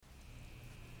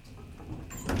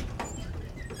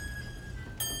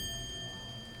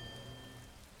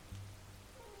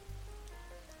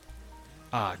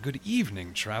Good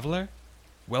evening, traveler.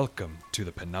 Welcome to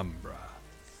the Penumbra.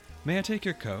 May I take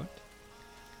your coat?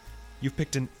 You've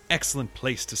picked an excellent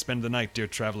place to spend the night, dear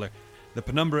traveler. The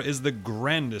Penumbra is the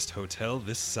grandest hotel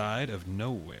this side of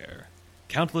nowhere.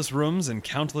 Countless rooms and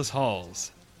countless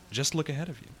halls. Just look ahead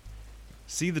of you.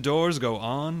 See the doors go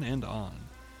on and on.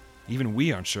 Even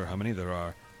we aren't sure how many there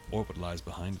are, or what lies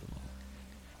behind them all.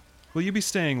 Will you be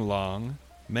staying long?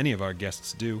 Many of our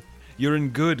guests do. You're in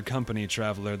good company,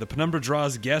 traveler. The Penumbra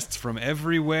draws guests from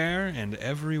everywhere and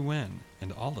every when,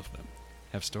 and all of them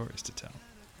have stories to tell.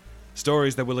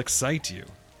 Stories that will excite you,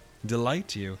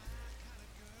 delight you,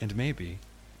 and maybe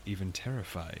even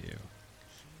terrify you.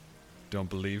 Don't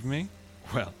believe me?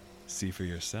 Well, see for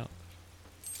yourself.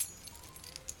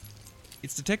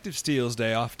 It's Detective Steele's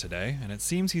day off today, and it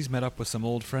seems he's met up with some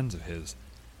old friends of his,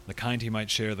 the kind he might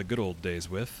share the good old days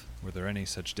with, were there any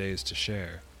such days to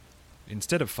share.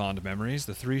 Instead of fond memories,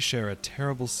 the three share a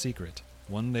terrible secret,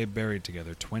 one they buried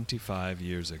together 25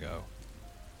 years ago.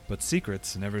 But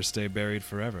secrets never stay buried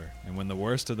forever, and when the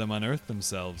worst of them unearth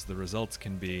themselves, the results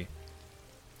can be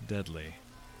deadly.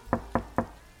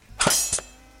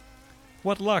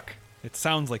 What luck! It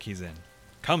sounds like he's in.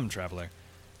 Come, traveler.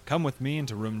 Come with me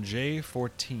into room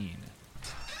J14.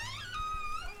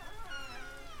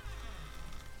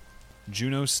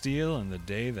 Juno Steele and the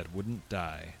Day That Wouldn't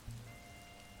Die.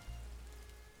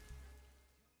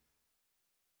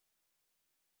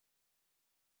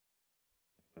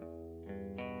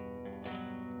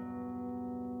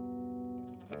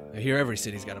 I hear every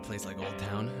city's got a place like Old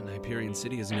Town, and Hyperion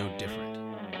City is no different.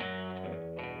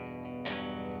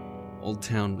 Old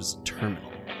Town was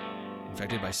terminal,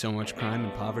 infected by so much crime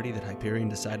and poverty that Hyperion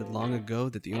decided long ago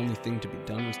that the only thing to be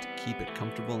done was to keep it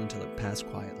comfortable until it passed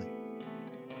quietly.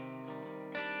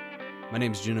 My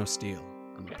name's Juno Steele.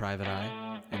 I'm a private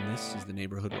eye, and this is the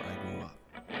neighborhood where I grew up.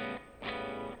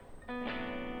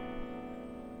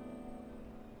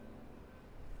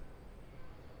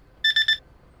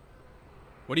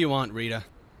 What do you want, Rita?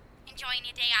 Enjoying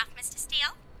your day off, Mr.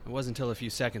 Steele? It was until a few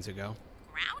seconds ago.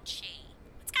 Grouchy.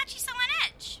 What's got you so on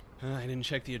edge? I didn't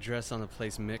check the address on the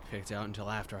place Mick picked out until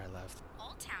after I left.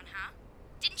 Old Town, huh?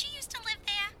 Didn't you used to live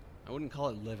there? I wouldn't call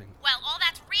it living. Well, all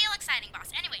that's real exciting,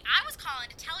 boss. Anyway, I was calling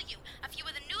to tell you a few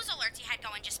of the news alerts you had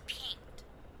going just pinged.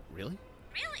 Really?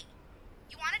 Really?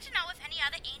 You wanted to know if any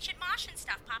other ancient Martian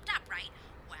stuff popped up, right?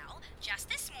 Well, just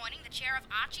this morning, the chair of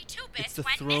Archie It's Two-Bits the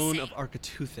went throne missing. of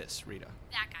Architeuthis, Rita.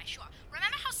 That guy, sure.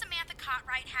 Remember how Samantha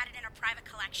Cartwright had it in her private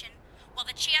collection? Well,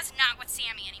 the chair's not with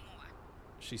Sammy anymore.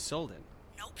 She sold it.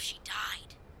 Nope, she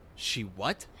died. She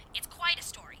what? It's quite a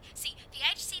story. See, the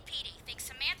HCPD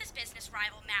thinks Samantha's business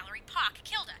rival Mallory Park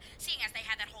killed her, seeing as they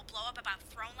had that whole blow-up about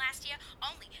the throne last year.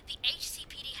 Only the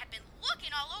HCPD had been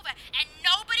looking all over, and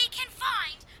nobody can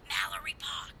find Mallory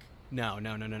Park. No.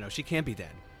 She can't be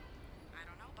dead. I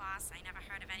don't know, boss. I never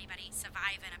heard of anybody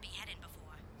surviving a beheading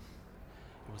before.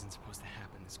 It wasn't supposed to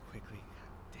happen this quickly.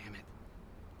 Damn it.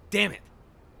 Damn it!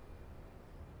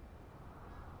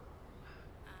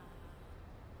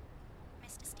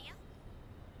 Mr. Steele?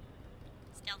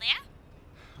 Still there?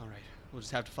 All right, we'll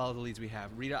just have to follow the leads we have.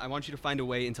 Rita, I want you to find a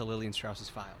way into Lillian Strauss's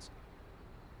files.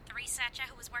 The researcher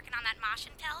who was working on that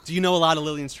Martian pill? Do you know a lot of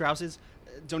Lillian Strauss's?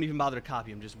 Don't even bother to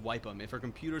copy them, just wipe them. If her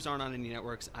computers aren't on any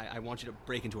networks, I want you to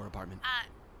break into her apartment.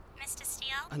 Mr. Steele?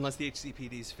 Unless the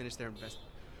HCPD's finished their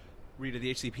Rita,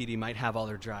 the HCPD might have all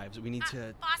their drives. We need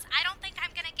to... Boss, I don't think I'm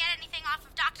gonna get anything off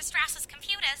of Dr. Strauss's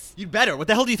computers. You'd better. What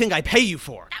the hell do you think I pay you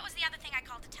for? That was the other thing I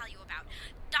called to tell you about.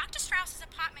 Dr. Strauss's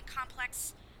apartment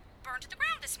complex burned to the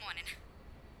ground this morning.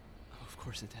 Oh, of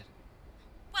course it did.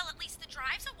 Well, at least the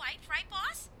drives are wiped, right,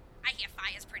 boss? I hear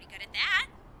fire's pretty good at that.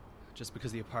 Just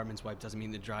because the apartment's wiped doesn't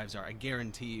mean the drives are. I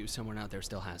guarantee you someone out there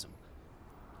still has them.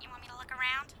 You want me to look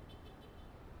around?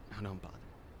 Oh, don't bother.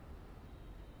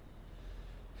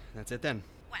 That's it then.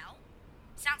 Well,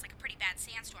 sounds like a pretty bad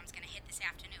sandstorm's gonna hit this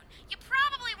afternoon. You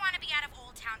probably want to be out of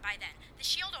Old Town by then. The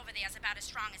shield over there is about as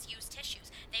strong as used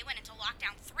tissues. They went into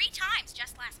lockdown 3 times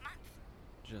just last month.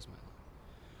 Just my luck.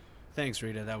 Thanks,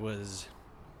 Rita. That was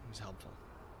helpful.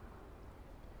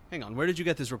 Hang on, where did you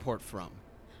get this report from?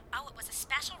 Oh, it was a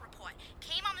special report.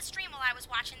 Came on the stream while I was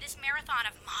watching this marathon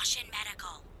of Martian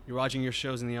Medical. You're watching your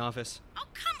shows in the office? Oh,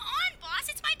 come on, boss.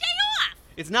 It's my day off.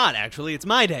 It's not, actually. It's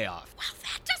my day off. Well,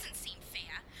 that doesn't seem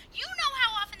fair. You know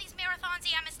how often these marathons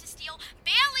are, Mr. Steele.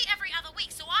 Barely every other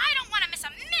week, so I don't want to miss a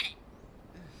minute.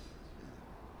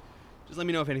 Just let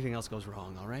me know if anything else goes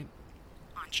wrong, all right?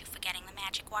 Aren't you forgetting the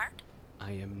magic word?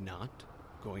 I am not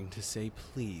going to say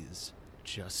please,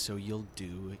 just so you'll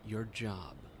do your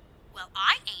job. Well,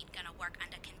 I ain't gonna work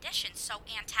under conditions so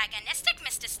antagonistic,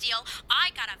 Mr. Steele. I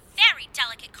got a very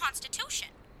delicate constitution.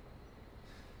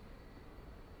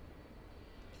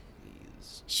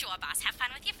 please? Sure, boss. Have fun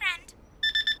with your friend.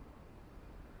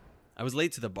 I was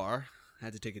late to the bar. I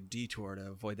had to take a detour to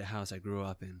avoid the house I grew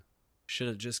up in. Should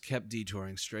have just kept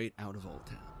detouring straight out of Old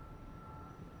Town.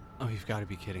 Oh, you've got to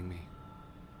be kidding me.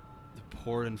 The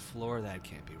pour and floor, that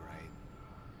can't be right.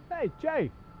 Hey,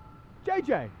 Jay!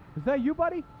 JJ! Is that you,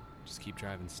 buddy? Just keep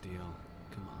driving, Steele.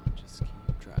 Come on, just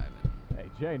keep driving. Hey,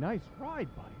 Jay, nice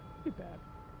ride, buddy. Look at that.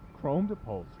 Chromed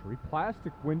upholstery,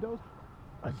 plastic windows,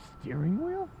 a steering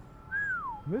wheel?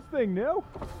 This thing new?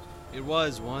 It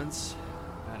was once,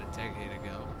 about a decade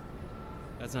ago.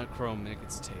 That's not chrome, Nick,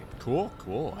 it's tape. Cool.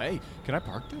 Hey, can I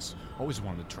park this? Always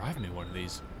wanted to drive me one of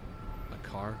these. A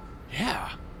car?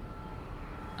 Yeah.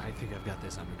 I think I've got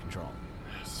this under control.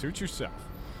 Suit yourself.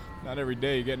 Not every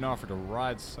day you're getting offered a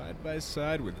ride side by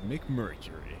side with Mick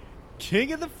Mercury,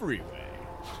 king of the freeway.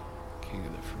 King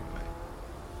of the freeway.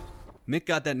 Mick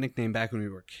got that nickname back when we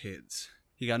were kids.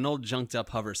 He got an old junked-up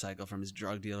hover cycle from his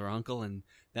drug dealer uncle, and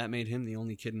that made him the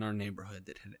only kid in our neighborhood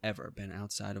that had ever been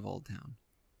outside of Old Town.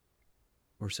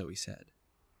 Or so he said.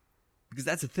 Because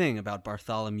that's the thing about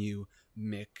Bartholomew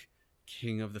Mick,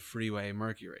 king of the freeway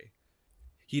Mercury.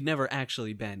 He'd never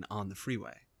actually been on the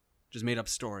freeway. Just made up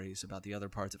stories about the other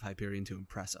parts of Hyperion to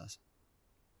impress us.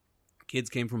 Kids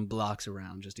came from blocks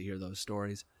around just to hear those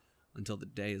stories, until the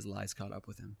day his lies caught up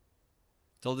with him.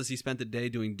 Told us he spent the day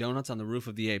doing donuts on the roof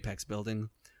of the Apex building,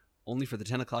 only for the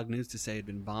 10 o'clock news to say it had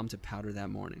been bombed to powder that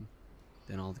morning.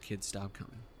 Then all the kids stopped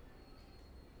coming.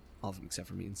 All of them except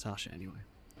for me and Sasha, anyway.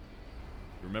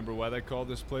 Remember why they called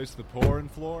this place the pour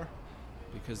and floor?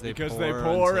 Because they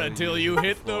pour until you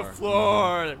hit the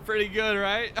floor. Pretty good,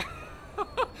 right?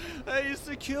 That used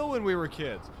to kill when we were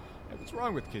kids. Hey, what's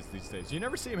wrong with kids these days? You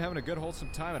never see them having a good,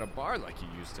 wholesome time at a bar like you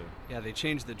used to. Yeah, they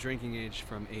changed the drinking age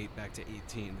from 8 back to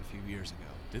 18 a few years ago.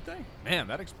 Did they? Man,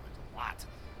 that explains a lot.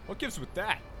 What gives with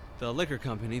that? The liquor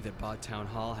company that bought Town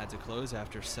Hall had to close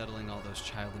after settling all those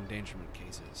child endangerment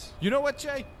cases. You know what,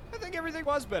 Jay? I think everything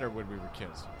was better when we were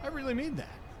kids. I really mean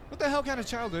that. What the hell kind of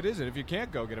childhood is it if you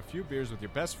can't go get a few beers with your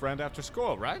best friend after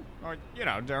school, right? Or,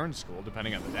 during school,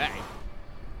 depending on the day.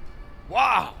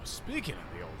 Wow! Speaking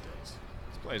of the old days,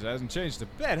 this place hasn't changed a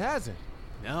bit, has it?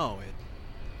 No,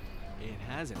 it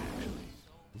hasn't actually.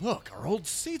 Look, our old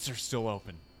seats are still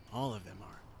open. All of them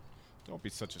are. Don't be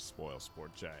such a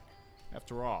spoilsport, Jay.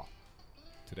 After all,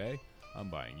 today, I'm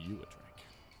buying you a drink.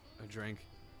 A drink?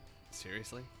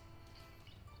 Seriously?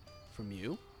 From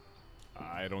you?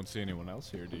 I don't see anyone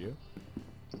else here, do you?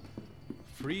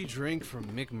 Free drink from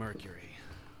Mick Mercury.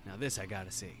 Now this I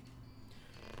gotta see.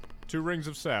 2 rings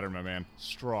of Saturn, my man.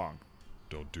 Strong.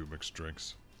 Don't do mixed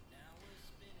drinks.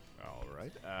 All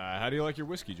right. How do you like your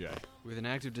whiskey, Jay? With an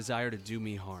active desire to do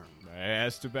me harm. I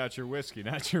asked about your whiskey,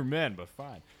 not your men, but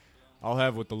fine. I'll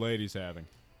have what the lady's having.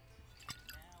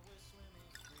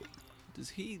 Does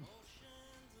he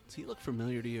look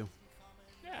familiar to you?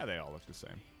 Yeah, they all look the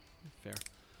same. Fair.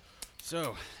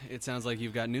 So, it sounds like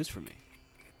you've got news for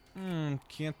me.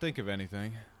 Can't think of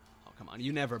anything. Oh, come on.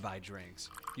 You never buy drinks.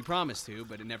 You promise to,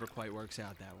 but it never quite works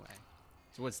out that way.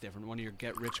 So what's different? One of your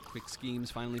get-rich-quick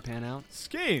schemes finally pan out?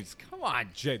 Schemes? Come on,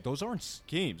 Jay. Those aren't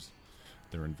schemes.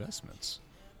 They're investments.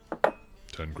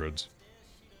 10 grids.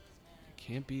 You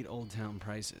can't beat Old Town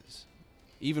prices.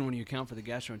 Even when you account for the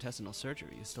gastrointestinal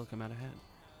surgery, you still come out ahead.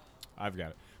 I've got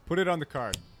it. Put it on the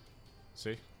card.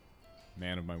 See?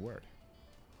 Man of my word.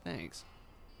 Thanks.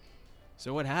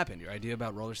 So what happened? Your idea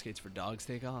about roller skates for dogs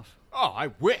take off? Oh, I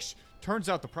wish. Turns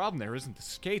out the problem there isn't the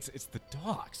skates, it's the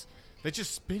dogs. They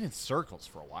just spin in circles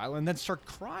for a while and then start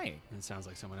crying. It sounds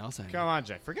like someone else I know. Come on,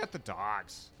 Jay. Forget the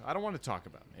dogs. I don't want to talk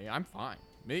about me. I'm fine.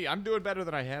 I'm doing better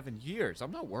than I have in years.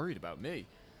 I'm not worried about me.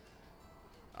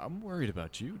 I'm worried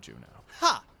about you, Juno.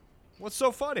 Ha! What's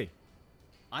so funny?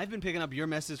 I've been picking up your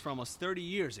messes for almost 30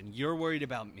 years, and you're worried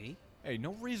about me? Hey,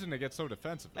 no reason to get so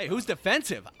defensive. Hey, who's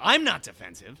defensive? I'm not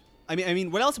defensive. I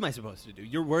mean, what else am I supposed to do?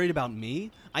 You're worried about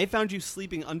me? I found you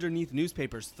sleeping underneath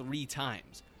newspapers 3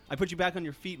 times. I put you back on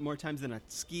your feet more times than a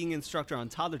skiing instructor on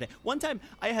toddler day. One time,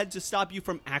 I had to stop you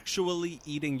from actually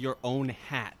eating your own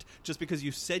hat just because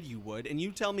you said you would, and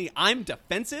you tell me I'm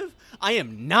defensive? I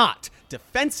am not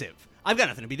defensive. I've got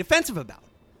nothing to be defensive about.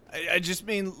 I just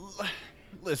mean,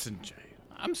 listen, Jay.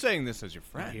 I'm saying this as your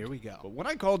friend. Here we go. But when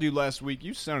I called you last week,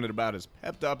 you sounded about as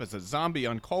pepped up as a zombie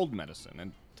on cold medicine.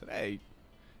 And today,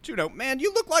 Juno, man,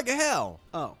 you look like hell.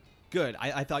 Oh, good.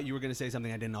 I thought you were going to say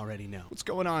something I didn't already know. What's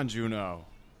going on, Juno?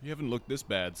 You haven't looked this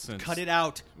bad since... Cut it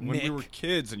out, when Nick. we were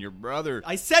kids and your brother...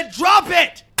 I said drop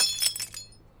it!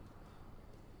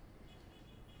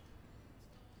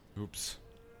 Oops.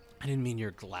 I didn't mean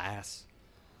your glass.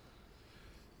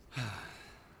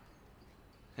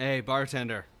 Hey,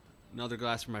 bartender. Another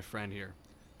glass for my friend here.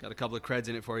 Got a couple of creds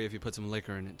in it for you if you put some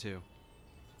liquor in it, too.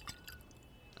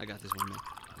 I got this one,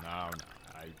 Mick. No.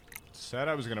 I said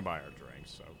I was going to buy our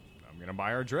drinks, so I'm going to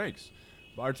buy our drinks.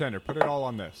 Bartender, put it all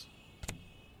on this.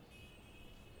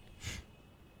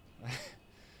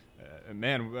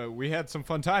 Man, we had some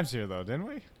fun times here, though, didn't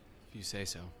we? If you say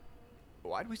so.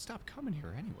 Why'd we stop coming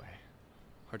here anyway?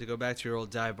 Hard to go back to your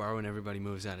old dive bar when everybody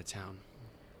moves out of town.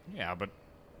 Yeah, but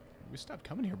we stopped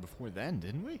coming here before then,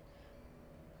 didn't we?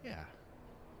 Yeah.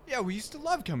 Yeah, we used to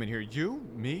love coming here. You,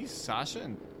 me, Sasha,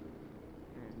 and...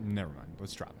 Never mind.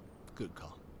 Let's drop it. Good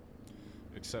call.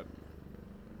 Except,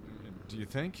 do you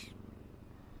think...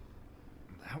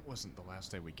 That wasn't the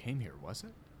last day we came here, was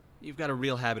it? You've got a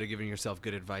real habit of giving yourself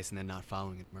good advice and then not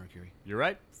following it, Mercury. You're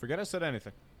right. Forget I said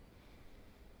anything.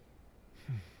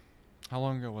 How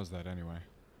long ago was that, anyway?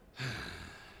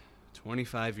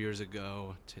 25 years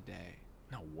ago today.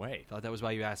 No way. Thought that was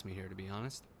why you asked me here, to be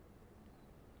honest.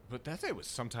 But that day was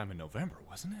sometime in November,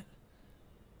 wasn't it?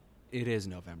 It is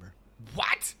November.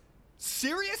 What?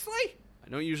 Seriously? I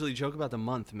don't usually joke about the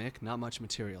month, Mick. Not much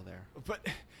material there. But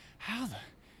how the...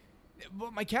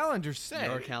 But my calendar said...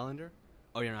 Your calendar?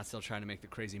 Oh, you're not still trying to make the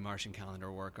crazy Martian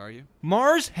calendar work, are you?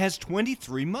 Mars has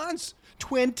 23 months.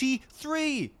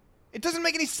 23! It doesn't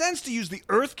make any sense to use the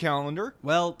Earth calendar.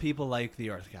 Well, people like the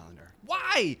Earth calendar.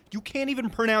 Why? You can't even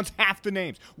pronounce half the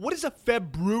names. What is a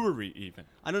February, even?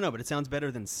 I don't know, but it sounds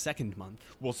better than second month.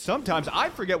 Well, sometimes I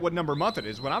forget what number month it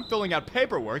is when I'm filling out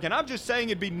paperwork, and I'm just saying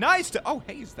it'd be nice to... Oh,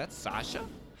 hey, is that Sasha?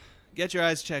 Get your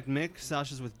eyes checked, Mick.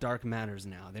 Sasha's with Dark Matters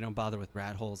now. They don't bother with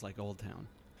rat holes like Old Town.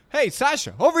 Hey,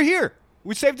 Sasha, over here.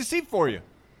 We saved a seat for you.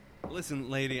 Listen,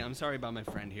 lady, I'm sorry about my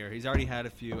friend here. He's already had a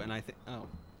few, and I think... Oh.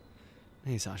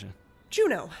 Hey, Sasha.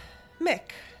 Juno.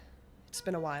 Mick. It's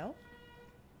been a while.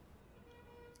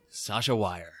 Sasha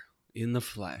Wire. In the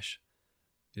flesh.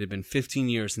 It had been 15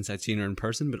 years since I'd seen her in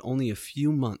person, but only a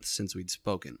few months since we'd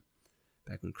spoken.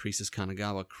 Back when Krisis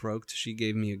Kanagawa croaked, she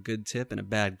gave me a good tip and a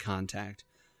bad contact.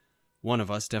 One of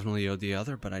us definitely owed the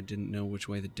other, but I didn't know which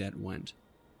way the debt went.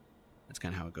 That's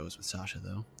kind of how it goes with Sasha,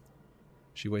 though.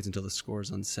 She waits until the score's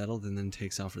unsettled and then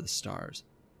takes off for the stars.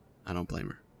 I don't blame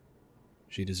her.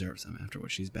 She deserves them after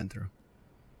what she's been through.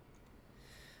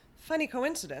 Funny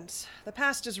coincidence. The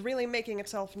past is really making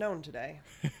itself known today.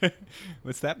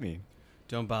 What's that mean?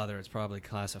 Don't bother, it's probably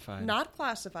classified. Not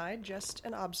classified, just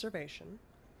an observation.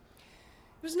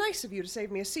 It was nice of you to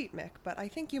save me a seat, Mick, but I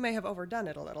think you may have overdone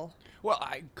it a little. Well,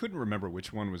 I couldn't remember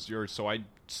which one was yours, so I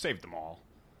saved them all.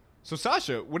 So,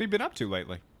 Sasha, what have you been up to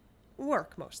lately?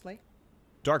 Work, mostly.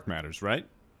 Dark Matters, right?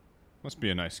 Must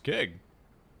be a nice gig.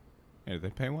 Hey, do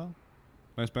they pay well?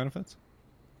 Nice benefits?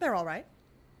 They're all right.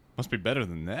 Must be better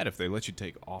than that if they let you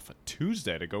take off a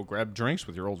Tuesday to go grab drinks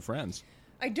with your old friends.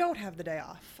 I don't have the day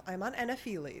off. I'm on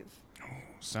NFE leave. Oh,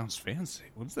 sounds fancy.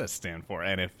 What does that stand for,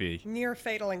 NFE? Near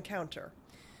fatal encounter.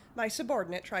 My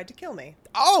subordinate tried to kill me.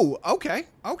 Oh, okay.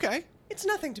 It's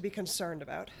nothing to be concerned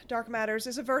about. Dark Matters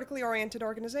is a vertically oriented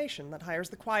organization that hires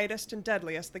the quietest and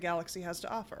deadliest the galaxy has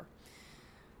to offer.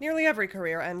 Nearly every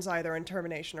career ends either in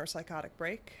termination or psychotic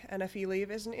break. NFE leave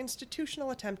is an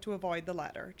institutional attempt to avoid the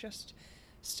latter. Just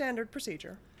standard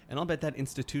procedure. And I'll bet that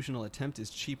institutional attempt is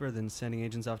cheaper than sending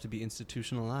agents off to be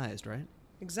institutionalized, right?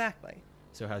 Exactly.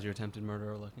 So how's your attempted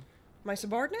murderer looking? My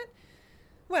subordinate?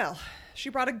 Well, she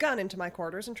brought a gun into my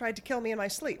quarters and tried to kill me in my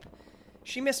sleep.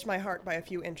 She missed my heart by a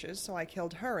few inches, so I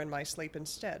killed her in my sleep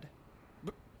instead.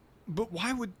 But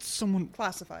why would someone...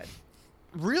 Classified.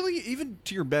 Really? Even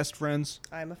to your best friends?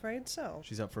 I'm afraid so.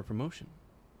 She's up for promotion.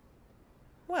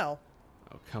 Well...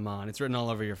 Oh, come on. It's written all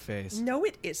over your face. No,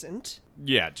 it isn't.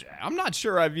 Yeah, I'm not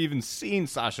sure I've even seen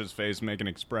Sasha's face make an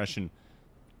expression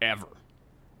ever.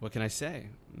 What can I say?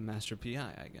 Master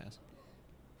PI, I guess.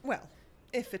 Well,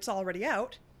 if it's already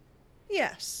out,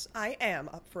 yes, I am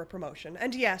up for a promotion,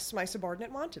 and yes, my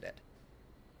subordinate wanted it.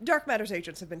 Dark Matters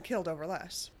agents have been killed over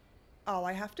less. All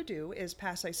I have to do is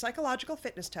pass a psychological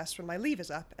fitness test when my leave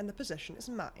is up, and the position is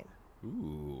mine.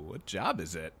 Ooh, what job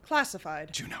is it?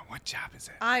 Classified. Juno, what job is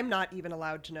it? I'm not even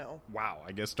allowed to know. Wow,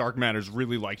 I guess Dark Matters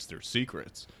really likes their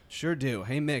secrets. Sure do.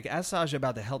 Hey, Mick, ask Sasha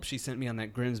about the help she sent me on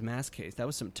that Grimm's mask case. That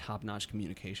was some top-notch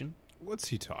communication. What's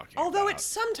he talking Although about? it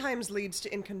sometimes leads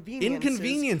to inconveniences.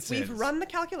 Inconveniences? We've run the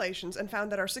calculations and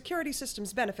found that our security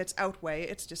system's benefits outweigh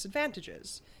its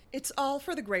disadvantages. It's all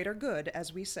for the greater good,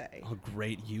 as we say. Oh,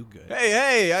 great, you good.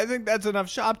 Hey, I think that's enough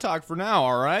shop talk for now,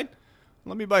 all right?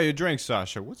 Let me buy you a drink,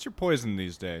 Sasha. What's your poison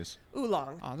these days?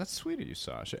 Oolong. Oh, that's sweet of you,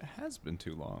 Sasha. It has been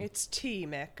too long. It's tea,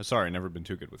 Mick. Sorry, never been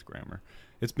too good with grammar.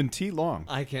 It's been tea long.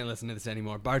 I can't listen to this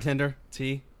anymore. Bartender,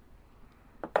 tea?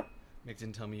 Mick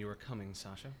didn't tell me you were coming,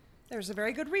 Sasha. There's a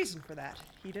very good reason for that.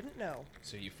 He didn't know.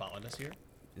 So you followed us here?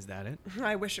 Is that it?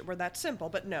 I wish it were that simple,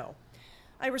 but no.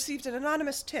 I received an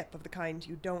anonymous tip of the kind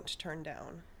you don't turn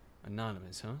down.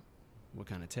 Anonymous, huh? What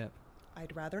kind of tip?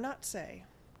 I'd rather not say.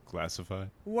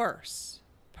 Classified? Worse.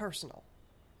 Personal.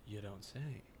 You don't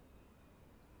say.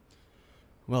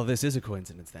 Well, this is a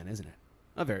coincidence then, isn't it?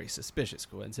 A very suspicious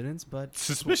coincidence, but...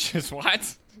 Suspicious?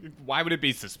 What? Why would it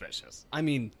be suspicious? I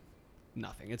mean,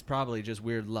 nothing. It's probably just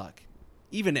weird luck.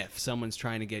 Even if someone's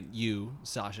trying to get you,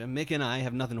 Sasha, Mick and I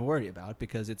have nothing to worry about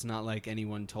because it's not like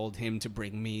anyone told him to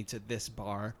bring me to this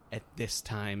bar at this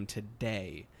time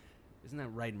today. Isn't that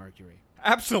right, Mercury?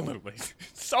 Absolutely.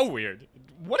 So weird.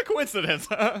 What a coincidence.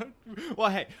 Well,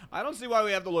 hey, I don't see why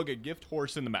we have to look a gift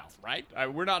horse in the mouth, right?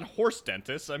 We're not horse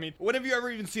dentists. I mean, when have you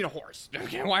ever even seen a horse?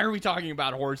 Okay, why are we talking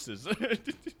about horses?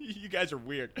 You guys are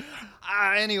weird.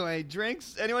 Anyway,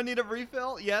 drinks? Anyone need a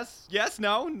refill? Yes? Yes?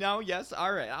 No? No? Yes?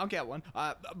 All right, I'll get one.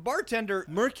 Bartender...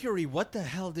 Mercury, what the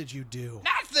hell did you do?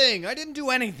 Nothing! I didn't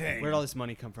do anything! Where'd all this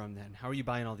money come from then? How are you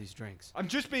buying all these drinks? I'm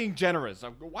just being generous.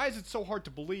 Why is it so hard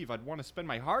to believe I'd want to spend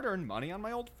my hard-earned money on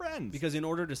my old friends? Because in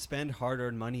order to spend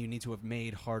hard-earned money, you need to have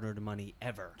made hard-earned money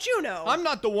ever. Juno! I'm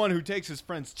not the one who takes his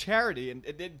friend's charity and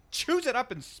chews it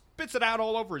up and spits it out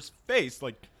all over his face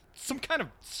like some kind of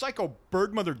psycho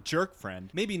bird mother jerk friend.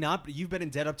 Maybe not, but you've been in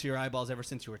debt up to your eyeballs ever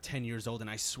since you were 10 years old, and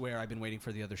I swear I've been waiting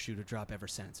for the other shoe to drop ever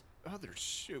since. Other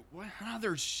shoe? What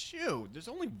other shoe? There's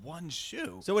only one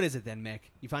shoe. So what is it then, Mick?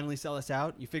 You finally sell us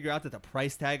out? You figure out that the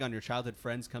price tag on your childhood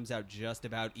friends comes out just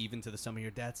about even to the sum of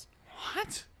your debts?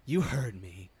 What? You heard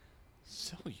me.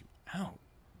 Sell you out?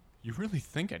 You really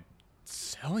think I'd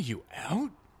sell you out?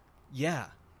 Yeah.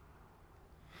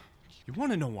 You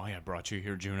want to know why I brought you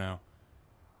here, Juno?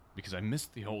 Because I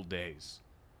missed the old days.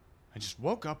 I just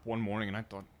woke up one morning and I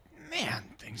thought, man,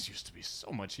 things used to be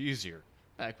so much easier.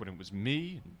 Back when it was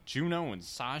me and Juno and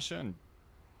Sasha and...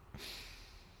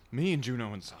 Me and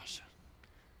Juno and Sasha.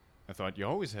 I thought you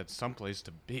always had someplace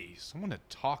to be, someone to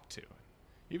talk to.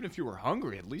 Even if you were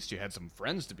hungry, at least you had some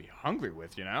friends to be hungry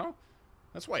with, you know?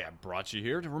 That's why I brought you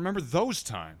here, to remember those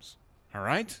times. All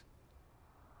right?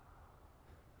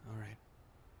 All right.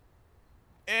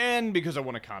 And because I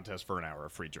won a contest for an hour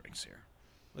of free drinks here.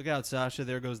 Look out, Sasha.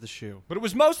 There goes the shoe. But it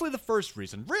was mostly the first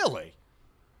reason. Really?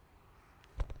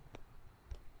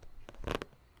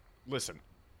 Listen,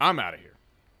 I'm out of here.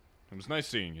 It was nice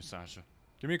seeing you, Sasha.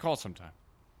 Give me a call sometime.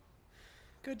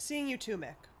 Good seeing you too,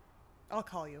 Mick. I'll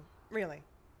call you. Really.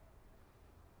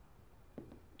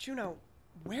 Juno,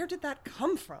 where did that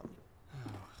come from?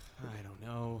 I don't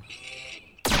know.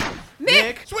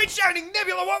 Mick! Sweet shining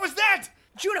nebula, what was that?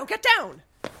 Juno, get down!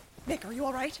 Mick, are you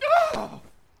all right?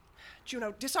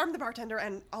 Juno, disarm the bartender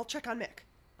and I'll check on Mick.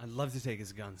 I'd love to take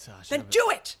his gun, Sasha. Then do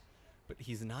it! But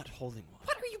he's not holding one.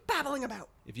 What are you babbling about?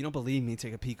 If you don't believe me,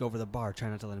 take a peek over the bar. Try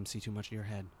not to let him see too much of your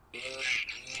head.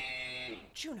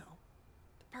 Juno,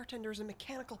 the bartender's a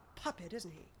mechanical puppet,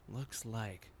 isn't he? Looks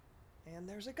like. And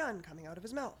there's a gun coming out of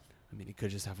his mouth. I mean, he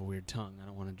could just have a weird tongue. I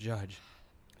don't want to judge.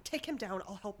 Take him down,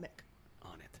 I'll help Mick.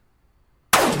 On it.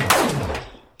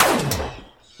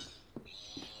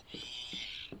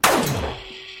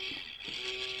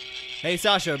 Hey,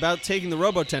 Sasha, about taking the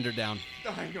robo-tender down.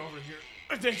 Dying over here.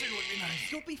 Attention would be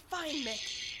nice. You'll be fine,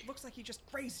 Mick. It looks like he just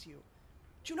grazed you.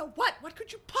 Juno, what? What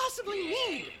could you possibly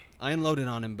need? I unloaded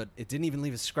on him, but it didn't even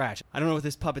leave a scratch. I don't know what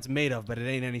this puppet's made of, but it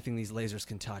ain't anything these lasers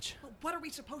can touch. Well, what are we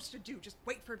supposed to do? Just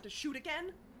wait for him to shoot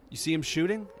again? You see him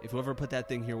shooting? If whoever put that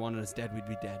thing here wanted us dead, we'd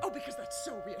be dead. Oh, because that's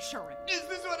so reassuring. Is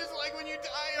this what it's like when you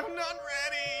die? I'm not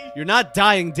ready. You're not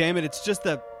dying, damn it. It's just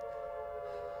the...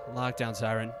 lockdown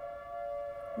siren.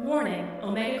 Warning,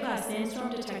 Omega-class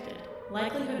sandstorm detected.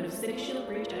 Likelihood of city shield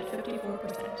breach at 54%.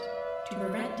 To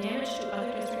prevent damage to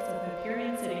other districts of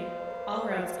Hyperion City, all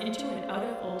routes into and out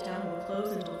of Old Town will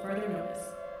close until further notice.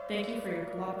 Thank you for your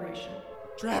cooperation.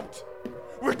 Trapped.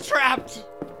 We're trapped.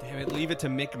 Damn it, leave it to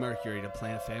Mick Mercury to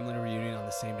plan a family reunion on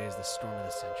the same day as the storm of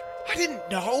the century. I didn't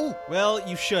know. Well,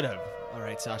 you should have. All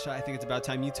right, Sasha, I think it's about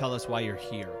time you tell us why you're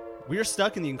here. We're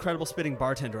stuck and the incredible spitting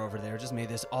bartender over there just made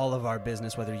this all of our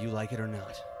business whether you like it or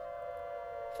not.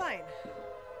 Fine.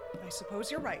 I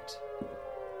suppose you're right.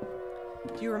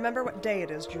 Do you remember what day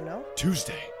it is, Juno?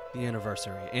 Tuesday. The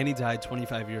anniversary. Annie died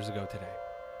 25 years ago today.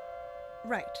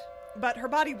 Right. But her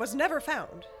body was never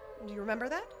found. Do you remember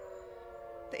that?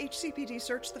 The HCPD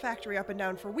searched the factory up and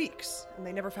down for weeks, and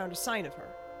they never found a sign of her.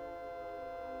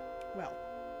 Well,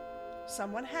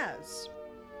 someone has.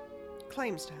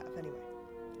 Claims to have, anyway.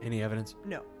 Any evidence?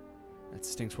 No. That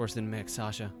stinks worse than Mick,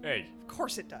 Sasha. Hey. Of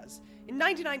course it does. In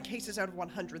 99 cases out of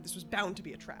 100, this was bound to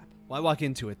be a trap. Why walk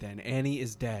into it then? Annie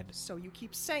is dead. So you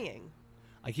keep saying.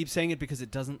 I keep saying it because it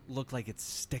doesn't look like it's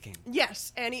sticking.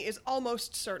 Yes, Annie is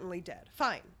almost certainly dead.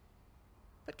 Fine.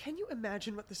 But can you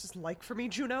imagine what this is like for me,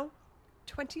 Juno?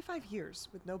 25 years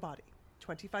with no body.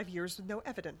 25 years with no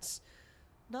evidence.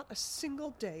 Not a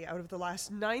single day out of the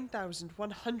last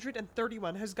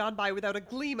 9,131 has gone by without a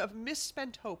gleam of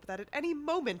misspent hope that at any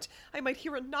moment I might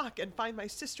hear a knock and find my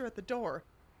sister at the door.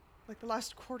 Like the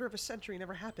last quarter of a century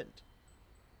never happened.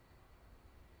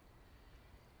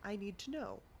 I need to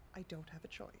know. I don't have a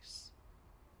choice.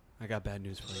 I got bad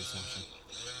news for you, Sasha.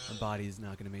 Our body is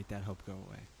not going to make that hope go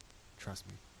away. Trust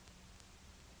me.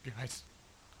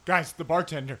 Guys, the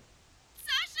bartender.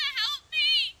 Sasha, help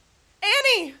me!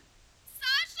 Annie!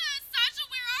 Sasha,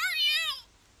 where are you?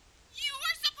 You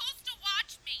were supposed to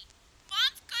watch me.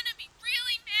 Mom's gonna be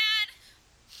really mad.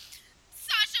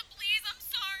 Sasha, please, I'm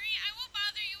sorry. I won't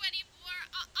bother you anymore.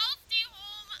 I'll stay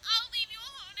home. I'll leave you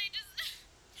alone. I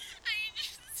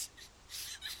just...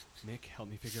 Nick,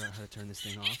 help me figure out how to turn this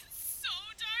thing off. It's so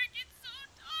dark.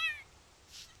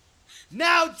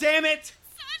 Now, damn it!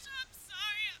 Sasha, I'm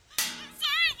sorry. I'm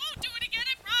sorry. I won't do it again.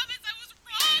 I promise. I was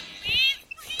wrong.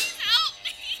 Please help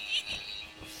me.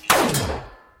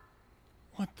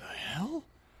 What the hell?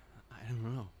 I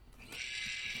don't know.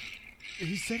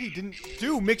 He said he didn't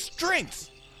do mixed drinks.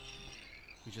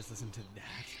 We just listened to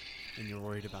that, and you're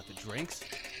worried about the drinks?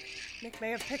 Nick may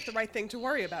have picked the right thing to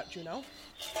worry about, Juno.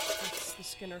 It's the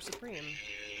Skinner Supreme.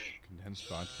 Condensed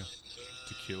vodka,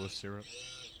 tequila syrup,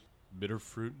 bitter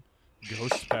fruit,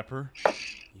 ghost pepper.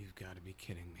 You've got to be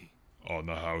kidding me. On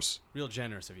the house. Real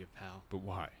generous of you, pal. But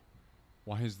why?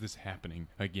 Why is this happening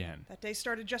again? That day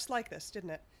started just like this, didn't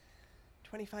it?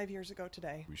 25 years ago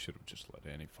today. We should have just let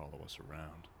Annie follow us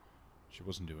around. She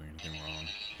wasn't doing anything wrong.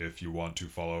 If you want to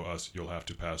follow us, you'll have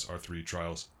to pass our 3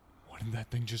 trials. What did that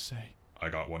thing just say? I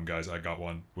got one, guys, I got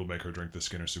one. We'll make her drink the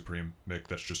Skinner Supreme. Mick,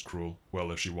 that's just cruel.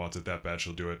 Well, if she wants it that bad,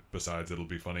 she'll do it. Besides, it'll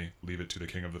be funny. Leave it to the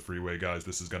king of the freeway, guys.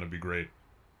 This is gonna be great.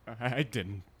 I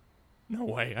didn't. No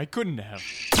way, I couldn't have.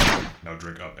 Now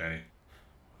drink up, Annie.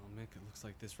 Well, Mick, it looks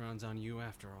like this round's on you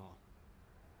after all.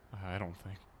 I don't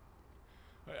think.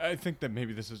 I think that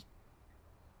maybe this is...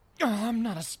 Oh, I'm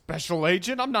not a special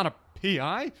agent. I'm not a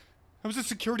PI. I was a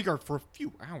security guard for a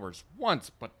few hours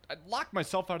once, but I locked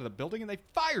myself out of the building and they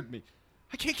fired me.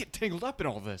 I can't get tangled up in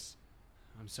all this.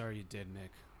 I'm sorry you did,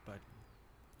 Mick, but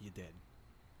you did.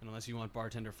 And unless you want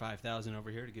Bartender 5000 over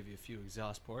here to give you a few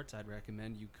exhaust ports, I'd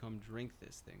recommend you come drink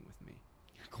this thing with me.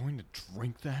 You're going to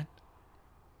drink that?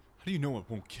 How do you know it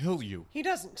won't kill you? He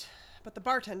doesn't, but the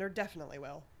bartender definitely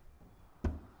will.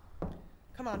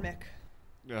 Come on, Mick.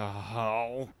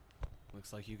 Oh.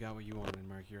 Looks like you got what you wanted,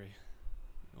 Mercury.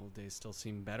 Old days still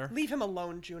seem better. Leave him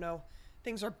alone, Juno.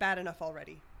 Things are bad enough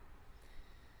already.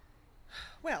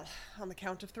 Well, on the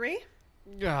count of 3.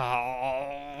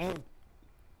 Oh.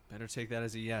 Better take that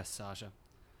as a yes, Sasha.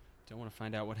 Don't want to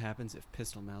find out what happens if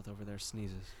Pistol Mouth over there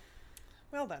sneezes.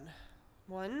 Well then.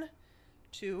 1,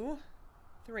 2,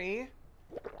 3.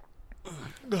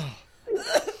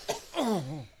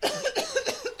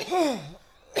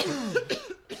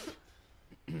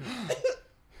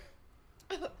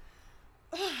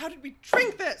 How did we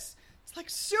drink this? It's like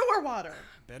sewer water.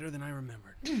 Better than I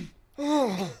remembered.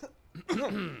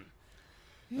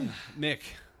 Mick.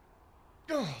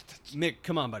 Mick,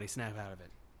 come on, buddy. Snap out of it.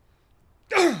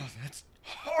 That's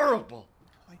horrible.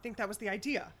 I think that was the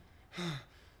idea.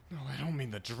 No, I don't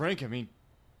mean the drink. I mean...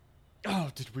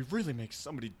 Oh, did we really make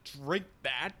somebody drink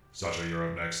that? Sasha, you're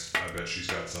up next. I bet she's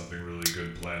got something really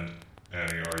good planned.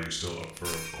 Annie, are you still up for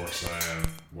it? Of course I am.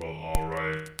 Well,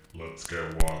 alright. Let's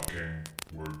get walking.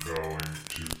 We're going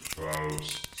to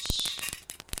Faust's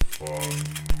Fun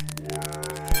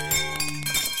World.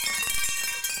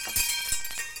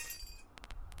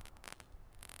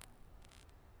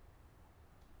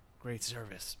 Great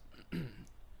service.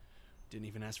 Didn't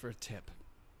even ask for a tip.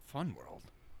 Fun World?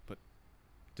 But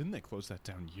didn't they close that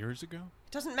down years ago?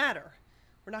 It doesn't matter.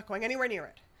 We're not going anywhere near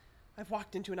it. I've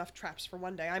walked into enough traps for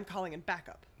one day. I'm calling in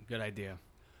backup. Good idea.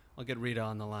 I'll get Rita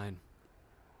on the line.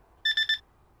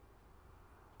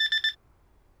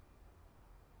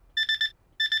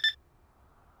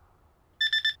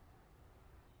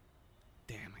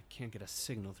 Damn, I can't get a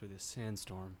signal through this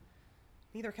sandstorm.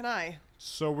 Neither can I.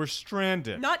 So we're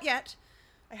stranded. Not yet.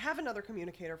 I have another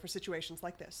communicator for situations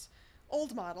like this.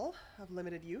 Old model, of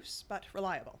limited use, but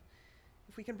reliable.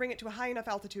 If we can bring it to a high enough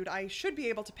altitude, I should be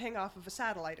able to ping off of a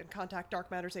satellite and contact Dark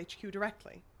Matter's HQ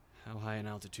directly. How high in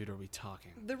altitude are we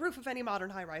talking? The roof of any modern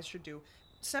high-rise should do.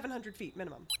 700 feet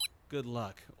minimum. Good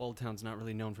luck. Old Town's not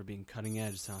really known for being cutting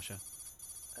edge, Sasha.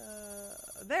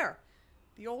 There.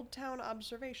 The Old Town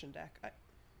Observation Deck. I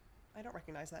don't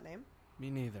recognize that name. Me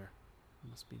neither.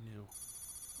 Must be new.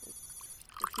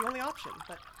 It's the only option,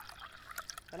 but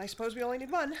then I suppose we only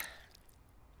need one.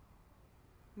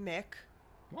 Mick.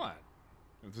 What?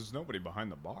 If there's nobody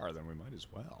behind the bar, then we might as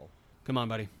well. Come on,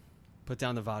 buddy. Put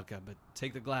down the vodka, but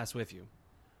take the glass with you.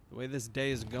 The way this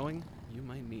day is going, you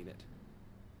might need it.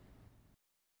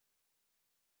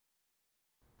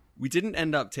 We didn't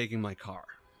end up taking my car.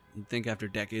 You'd think after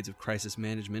decades of crisis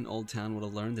management, Old Town would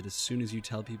have learned that as soon as you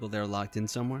tell people they're locked in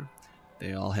somewhere,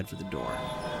 they all head for the door.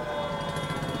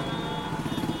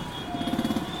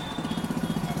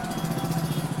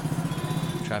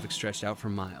 Traffic stretched out for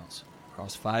miles,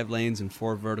 across 5 lanes and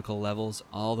 4 vertical levels,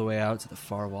 all the way out to the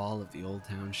far wall of the Old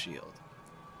Town Shield.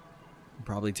 It'd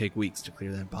probably take weeks to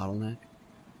clear that bottleneck.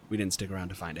 We didn't stick around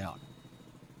to find out.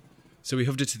 So we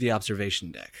hoofed it to the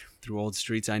observation deck, through old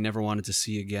streets I never wanted to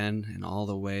see again, and all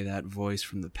the way that voice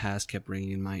from the past kept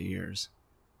ringing in my ears.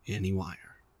 Annie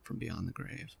Wire, from beyond the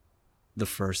grave. The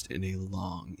first in a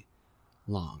long,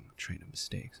 long train of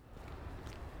mistakes.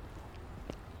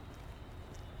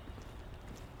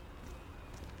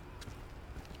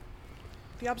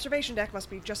 The observation deck must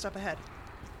be just up ahead.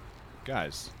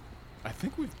 Guys, I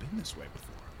think we've been this way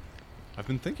before. I've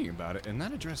been thinking about it, and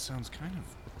that address sounds kind of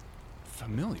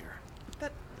familiar.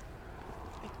 That...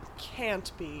 it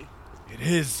can't be. It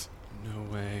is. No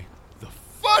way. The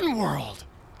Fun World!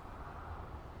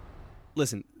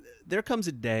 Listen, there comes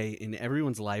a day in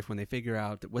everyone's life when they figure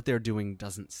out that what they're doing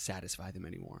doesn't satisfy them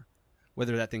anymore.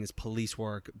 Whether that thing is police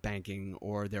work, banking,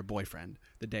 or their boyfriend,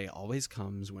 the day always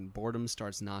comes when boredom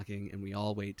starts knocking and we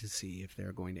all wait to see if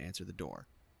they're going to answer the door.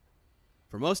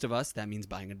 For most of us, that means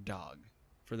buying a dog.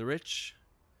 For the rich,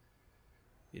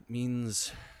 it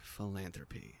means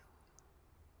philanthropy.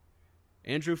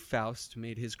 Andrew Faust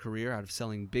made his career out of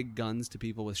selling big guns to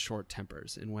people with short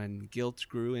tempers, and when guilt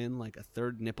grew in like a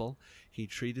third nipple, he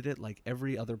treated it like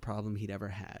every other problem he'd ever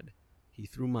had. He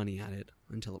threw money at it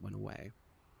until it went away.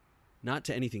 Not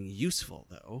to anything useful,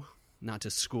 though. Not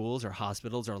to schools or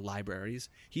hospitals or libraries.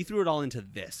 He threw it all into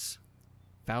this.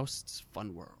 Faust's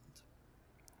Fun World.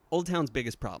 Old Town's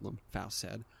biggest problem, Faust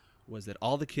said, was that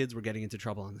all the kids were getting into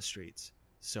trouble on the streets.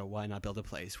 So why not build a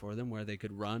place for them where they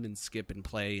could run and skip and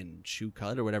play and chew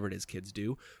cud or whatever it is kids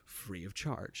do, free of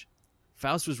charge?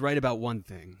 Faust was right about one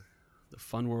thing. The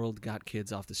Fun World got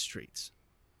kids off the streets.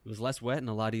 It was less wet and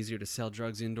a lot easier to sell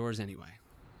drugs indoors anyway.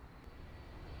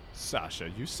 Sasha,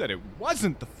 you said it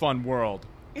wasn't the Fun World.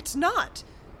 It's not.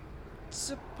 It's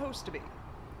supposed to be.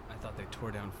 I thought they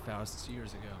tore down Faust's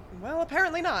years ago. Well,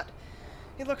 apparently not.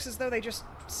 It looks as though they just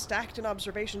stacked an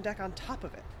observation deck on top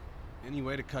of it. Any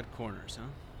way to cut corners, huh?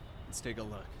 Let's take a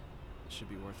look. It should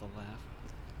be worth a laugh.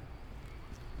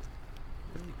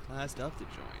 Really classed up the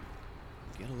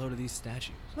joint. Get a load of these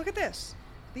statues. Look at this.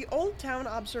 The Old Town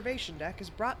observation deck is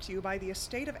brought to you by the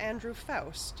estate of Andrew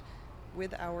Faust,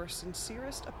 with our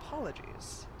sincerest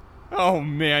apologies. Oh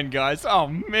man, guys. Oh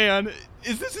man.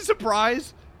 Is this a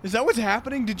surprise? Is that what's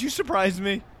happening? Did you surprise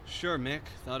me? Sure, Mick.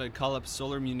 Thought I'd call up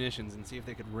Solar Munitions and see if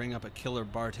they could ring up a killer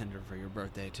bartender for your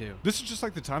birthday, too. This is just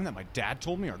like the time that my dad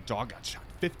told me our dog got shot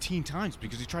 15 times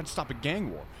because he tried to stop a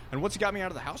gang war. And once he got me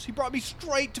out of the house, he brought me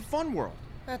straight to Fun World.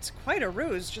 That's quite a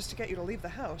ruse just to get you to leave the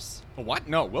house. What?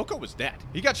 No, Wilco was dead.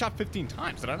 He got shot 15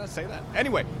 times. Did I not say that?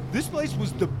 Anyway, this place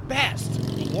was the best.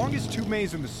 Longest tube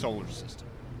maze in the solar system.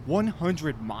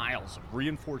 100 miles of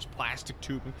reinforced plastic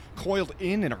tubing coiled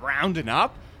in and around and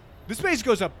up. This maze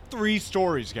goes up 3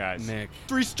 stories, guys. Nick.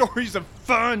 3 stories of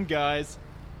fun, guys.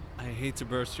 I hate to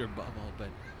burst your bubble, but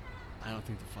I don't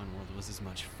think the Fun World was as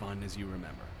much fun as you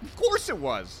remember. Of course it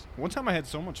was. One time I had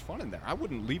so much fun in there, I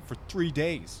wouldn't leave for 3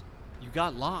 days. You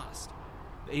got lost.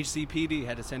 The HCPD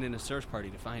had to send in a search party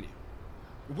to find you.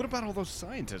 What about all those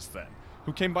scientists, then,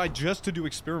 who came by just to do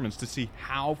experiments to see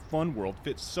how Fun World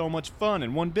fits so much fun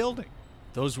in one building?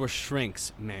 Those were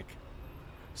shrinks, Mick.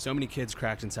 So many kids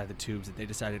cracked inside the tubes that they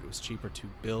decided it was cheaper to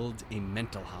build a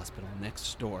mental hospital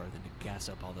next door than to gas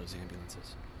up all those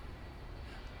ambulances.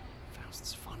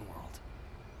 Faust's Fun World.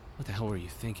 What the hell were you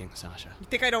thinking, Sasha? You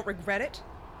think I don't regret it?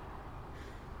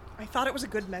 I thought it was a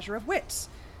good measure of wits.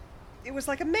 It was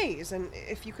like a maze, and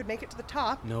if you could make it to the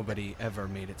top... Nobody ever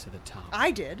made it to the top.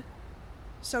 I did.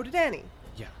 So did Annie.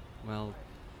 Yeah, well,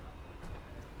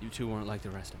 you two weren't like the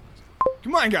rest of us.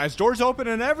 Come on, guys. Doors open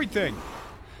and everything.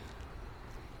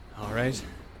 All right,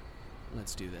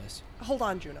 let's do this. Hold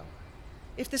on, Juno.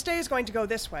 If this day is going to go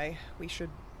this way, we should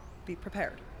be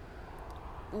prepared.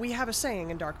 We have a saying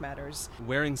in Dark Matters.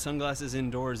 Wearing sunglasses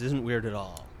indoors isn't weird at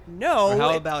all. No. Or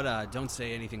how about don't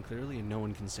say anything clearly and no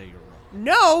one can say you're wrong?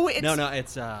 No, it's... No,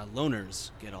 it's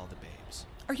loners get all the babes.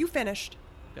 Are you finished?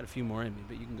 Got a few more in me,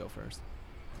 but you can go first.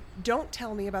 Don't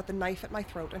tell me about the knife at my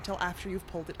throat until after you've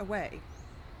pulled it away.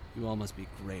 You all must be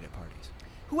great at parties.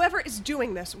 Whoever is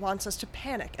doing this wants us to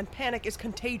panic, and panic is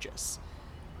contagious.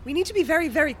 We need to be very,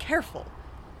 very careful.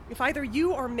 If either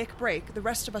you or Mick break, the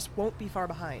rest of us won't be far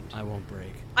behind. I won't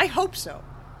break. I hope so.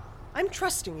 I'm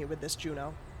trusting you with this,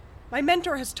 Juno. My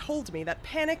mentor has told me that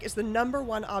panic is the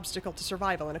 #1 obstacle to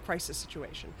survival in a crisis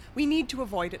situation. We need to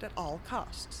avoid it at all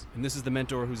costs. And this is the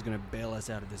mentor who's going to bail us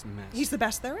out of this mess. He's the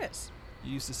best there is.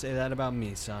 You used to say that about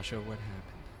me, Sasha. What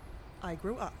happened? I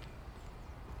grew up.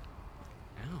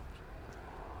 Ouch.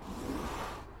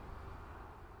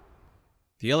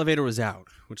 The elevator was out,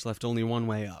 which left only one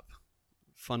way up.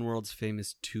 Funworld's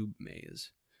famous tube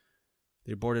maze.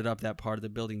 They boarded up that part of the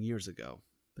building years ago,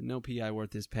 but no PI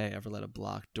worth his pay ever let a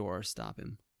blocked door stop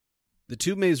him. The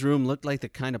tube maze room looked like the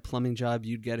kind of plumbing job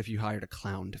you'd get if you hired a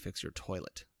clown to fix your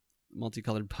toilet.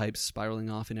 Multicolored pipes spiraling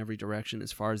off in every direction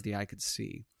as far as the eye could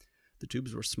see. The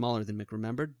tubes were smaller than Mick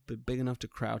remembered, but big enough to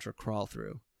crouch or crawl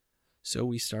through. So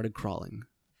we started crawling.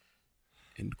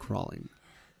 And crawling.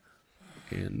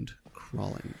 And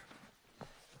crawling.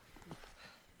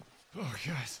 Oh,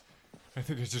 guys. I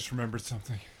think I just remembered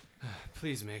something.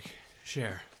 Please, Mick.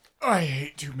 Share. I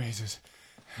hate tube mazes.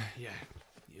 Yeah,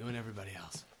 you and everybody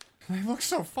else. They look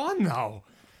so fun, though.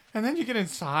 And then you get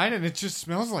inside, and it just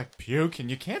smells like puke, and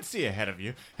you can't see ahead of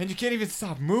you, and you can't even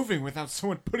stop moving without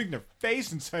someone putting their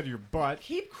face inside of your butt.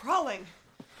 Keep crawling.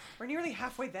 We're nearly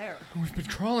halfway there. We've been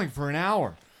crawling for an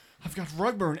hour. I've got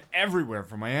rug burn everywhere,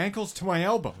 from my ankles to my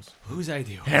elbows. Whose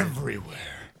idea was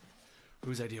Everywhere.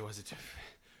 Whose idea was it to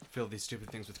fill these stupid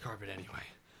things with carpet anyway?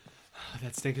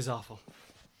 That stink is awful.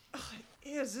 Oh, it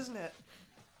is, isn't it?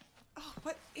 Oh,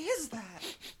 what is that?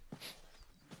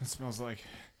 It smells like...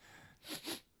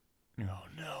 Oh,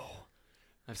 no.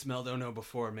 I've smelled Oh No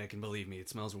before, Mick, and believe me, it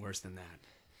smells worse than that.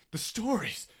 The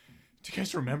stories. Do you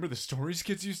guys remember the stories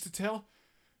kids used to tell?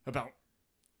 About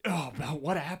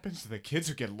what happens to the kids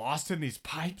who get lost in these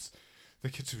pipes? The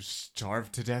kids who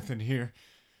starve to death in here.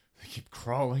 They keep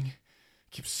crawling,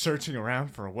 keep searching around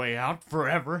for a way out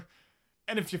forever.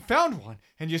 And if you found one,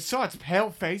 and you saw its pale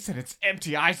face and its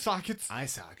empty eye sockets... Eye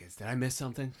sockets? Did I miss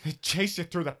something? They'd chase you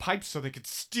through the pipes so they could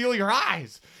steal your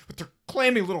eyes with their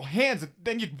clammy little hands, and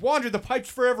then you'd wander the pipes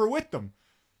forever with them.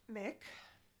 Mick,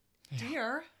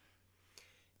 dear,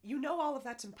 you know all of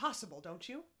that's impossible, don't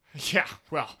you? Yeah,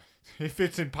 well, if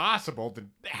it's impossible,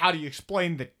 then how do you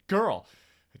explain the girl?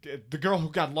 The girl who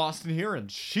got lost in here,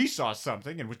 and she saw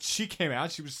something, and when she came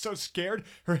out, she was so scared,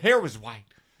 her hair was white.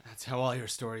 That's how all your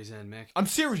stories end, Mick. I'm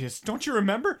serious, don't you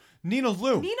remember? Nina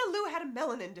Lou. Nina Lou had a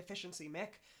melanin deficiency,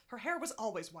 Mick. Her hair was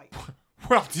always white.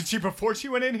 Well, did she before she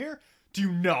went in here? Do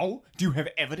you know? Do you have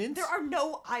evidence? There are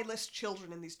no eyeless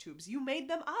children in these tubes. You made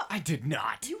them up. I did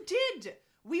not. You did.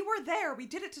 We were there. We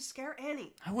did it to scare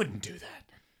Annie. I wouldn't do that.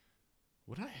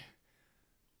 Would I?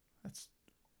 That's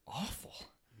awful.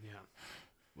 Yeah.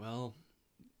 Well,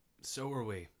 so were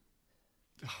we.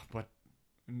 But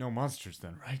no monsters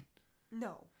then, right?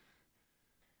 No.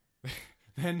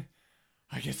 Then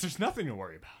I guess there's nothing to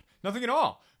worry about. Nothing at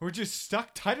all. We're just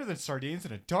stuck tighter than sardines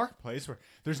in a dark place where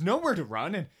there's nowhere to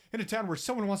run, and in a town where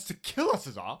someone wants to kill us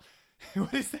is all.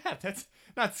 What is that? That's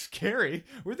not scary.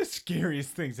 We're the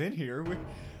scariest things in here.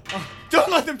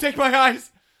 Don't let them take my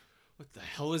eyes! What the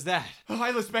hell was that?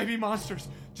 Eyeless baby monsters.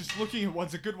 Just looking at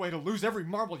one's a good way to lose every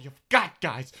marble you've got,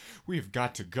 guys. We have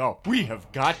got to go. We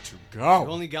have got to go. You've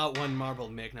only got one marble,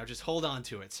 Mick. Now just hold on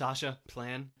to it. Sasha,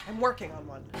 plan? I'm working on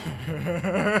one.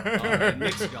 Alright,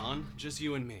 Mick's gone. Just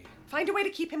you and me. Find a way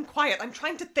to keep him quiet. I'm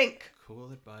trying to think.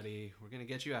 Cool it, buddy. We're gonna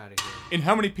get you out of here. In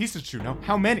how many pieces, Juno?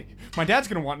 How many? My dad's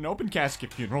gonna want an open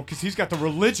casket funeral because he's got the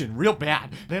religion real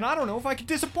bad. Then I don't know if I can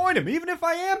disappoint him, even if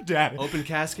I am dead. Open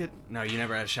casket? No, you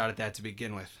never had a shot at that to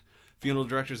begin with. Funeral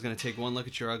director's gonna take one look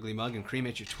at your ugly mug and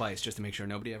cremate you twice just to make sure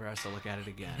nobody ever has to look at it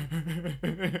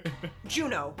again.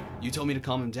 Juno. You told me to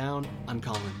calm him down. I'm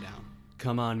calming him down.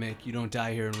 Come on, Mick. You don't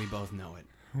die here and we both know it.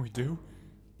 We do?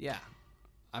 Yeah.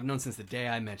 I've known since the day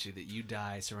I met you that you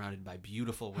die surrounded by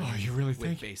beautiful women you really with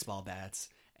think? baseball bats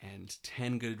and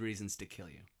 10 good reasons to kill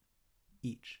you.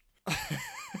 Each.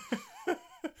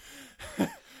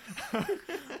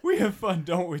 We have fun,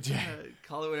 don't we, Jay?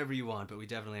 Call it whatever you want, but we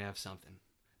definitely have something.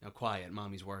 Now quiet,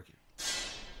 Mommy's working.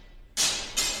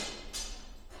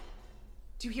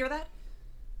 Do you hear that?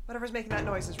 Whatever's making that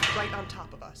noise is right on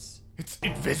top of us. It's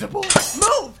invisible?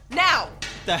 Move! Now!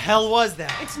 The hell was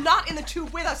that? It's not in the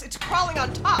tube with us. It's crawling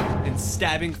on top. And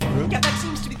stabbing through? Yeah, that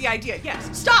seems to be the idea.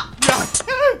 Yes. Stop!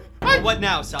 What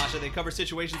now, Sasha? They cover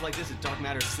situations like this at Dark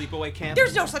Matter's sleepaway camp?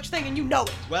 There's no such thing, and you know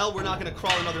it. Well, we're not gonna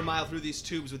crawl another mile through these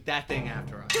tubes with that thing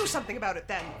after us. Do something about it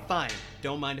then. Fine.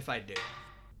 Don't mind if I do.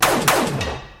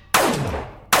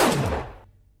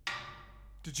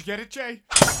 Did you get it, Jay?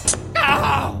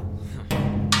 Ow!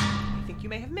 I think you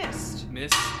may have missed.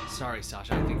 Miss? Sorry,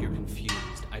 Sasha. I think you're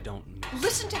confused. I don't miss.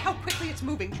 Listen to how quickly it's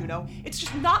moving, Juno. It's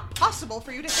just not possible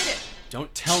for you to hit it.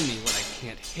 Don't tell me what I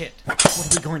can't hit. What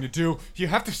are we going to do? You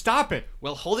have to stop it.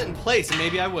 Well, hold it in place and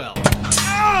maybe I will.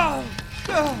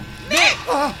 Mick!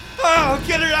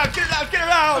 Get her out, get her out, get her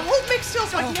out! Hold Mick still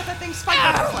so I can get that thing spiked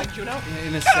on her flag, Juno.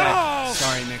 In a sec.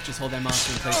 Sorry, Mick. Just hold that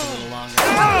monster in place a little longer. What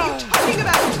are you talking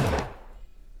about?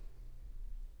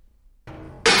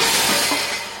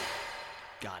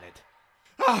 Got it.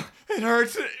 It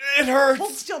hurts, it hurts!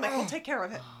 Hold still, Mick. We'll take care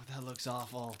of it. Oh, that looks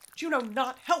awful. Juno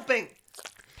not helping.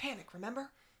 Panic, remember?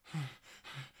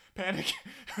 Panic?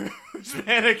 Who's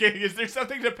panicking? Is there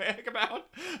something to panic about?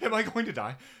 Am I going to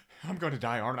die? I'm going to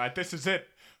die, aren't I? This is it.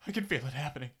 I can feel it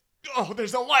happening. Oh,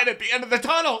 there's a light at the end of the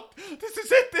tunnel. This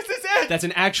is it. This is it. That's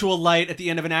an actual light at the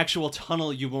end of an actual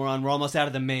tunnel, you moron. We're almost out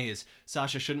of the maze.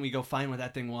 Sasha, shouldn't we go find where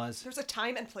that thing was? There's a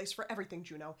time and place for everything,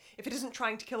 Juno. If it isn't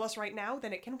trying to kill us right now,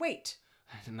 then it can wait.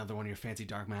 Another one of your fancy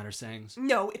dark matter sayings.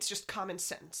 No, it's just common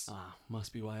sense.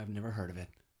 Must be why I've never heard of it.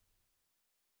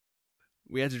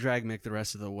 We had to drag Mick the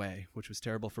rest of the way, which was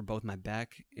terrible for both my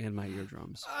back and my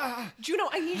eardrums. Juno,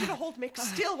 I need you to hold Mick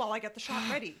still while I get the shot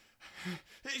ready.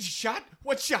 Shot?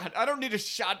 What shot? I don't need a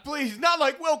shot, please. Not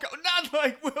like Wilco. Not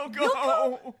like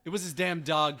Wilco. It was his damn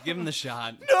dog. Give him the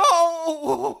shot.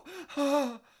 No!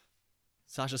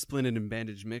 Sasha splinted and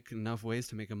bandaged Mick in enough ways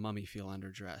to make a mummy feel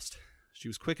underdressed. She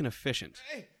was quick and efficient.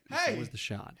 Hey! So was the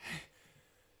shot.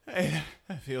 Hey,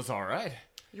 that feels all right.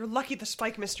 You're lucky the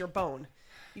spike missed your bone.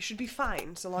 You should be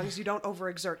fine, so long as you don't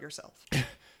overexert yourself.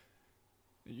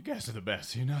 You guys are the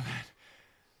best, you know that.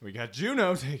 We got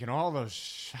Juno taking all those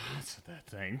shots at that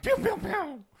thing. Pew, pew,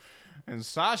 pew. And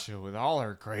Sasha with all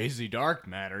her crazy dark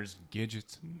matters,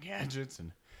 gadgets and gadgets,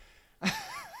 and...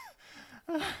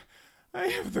 I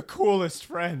have the coolest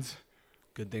friends.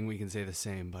 Good thing we can say the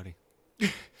same, buddy.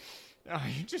 Oh,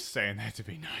 you're just saying that to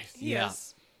be nice.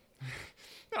 Yes.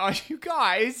 Oh, you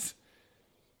guys.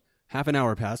 Half an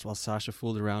hour passed while Sasha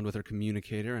fooled around with her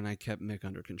communicator and I kept Mick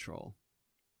under control.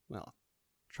 Well,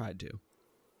 tried to.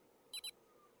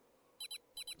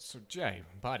 So, Jay,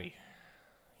 buddy,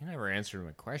 you never answered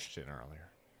my question earlier.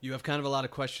 You have kind of a lot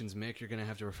of questions, Mick. You're going to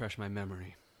have to refresh my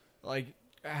memory. Like,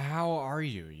 how are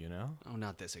you, you know? Oh,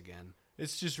 not this again.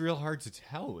 It's just real hard to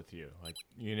tell with you. Like,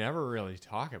 you never really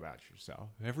talk about yourself.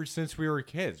 Ever since we were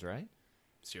kids, right?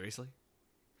 Seriously?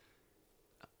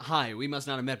 Hi, we must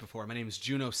not have met before. My name is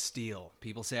Juno Steele.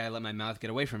 People say I let my mouth get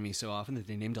away from me so often that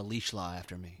they named a leash law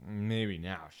after me. Maybe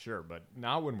now, sure, but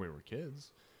not when we were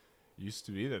kids. It used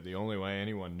to be that the only way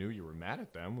anyone knew you were mad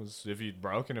at them was if you'd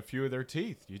broken a few of their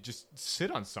teeth. You'd just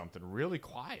sit on something really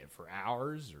quiet for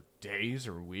hours or days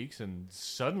or weeks, and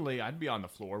suddenly I'd be on the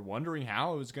floor wondering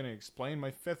how I was going to explain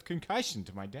my 5th concussion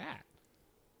to my dad.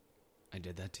 I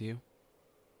did that to you?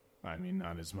 I mean,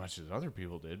 not as much as other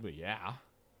people did, but yeah.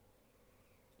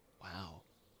 Wow.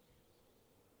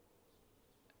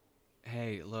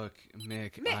 Hey, look,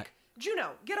 Mick. Mick!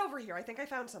 Juno, get over here. I think I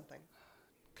found something.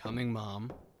 Coming,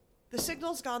 Mom. The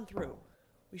signal's gone through.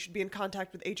 We should be in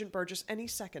contact with Agent Burgess any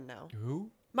second now.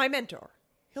 Who? My mentor.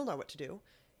 He'll know what to do.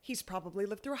 He's probably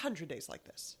lived through 100 days like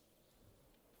this.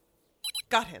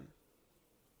 Got him.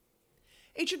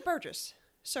 Agent Burgess.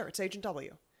 Sir, it's Agent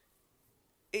W.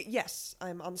 Yes,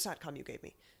 I'm on the SATCOM you gave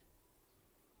me.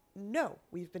 No,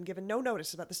 we've been given no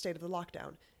notice about the state of the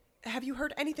lockdown. Have you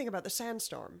heard anything about the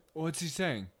sandstorm? What's he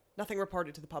saying? Nothing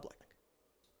reported to the public.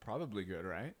 Probably good,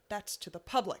 right? That's to the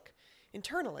public.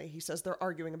 Internally, he says they're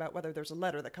arguing about whether there's a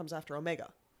letter that comes after Omega.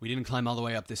 We didn't climb all the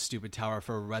way up this stupid tower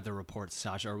for a weather report,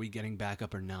 Sasha. Are we getting back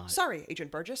up or not? Sorry, Agent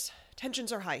Burgess.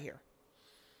 Tensions are high here.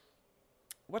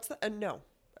 What's the... no.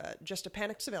 Just a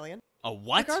panicked civilian. A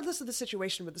what? Regardless of the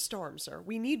situation with the storm, sir,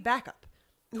 we need backup.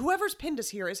 Whoever's pinned us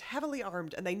here is heavily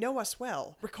armed, and they know us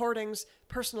well. Recordings,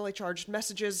 personally charged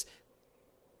messages...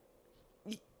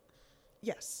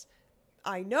 Yes.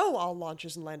 I know all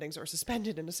launches and landings are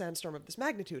suspended in a sandstorm of this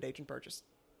magnitude, Agent Burgess.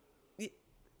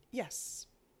 Yes.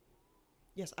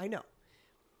 Yes, I know.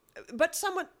 But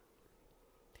someone...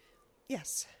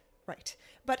 Yes, right.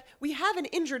 But we have an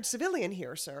injured civilian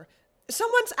here, sir.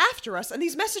 Someone's after us, and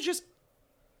these messages...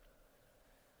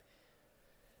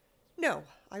 No,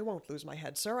 I won't lose my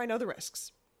head, sir. I know the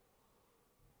risks.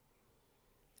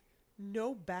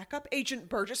 No backup, Agent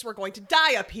Burgess. We're going to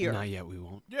die up here. Not yet, we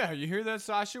won't. Yeah, you hear that,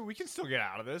 Sasha? We can still get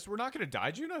out of this. We're not going to die.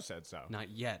 Juno said so.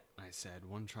 Not yet, I said.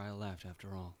 One trial left,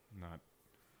 after all. Not...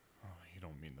 Oh, you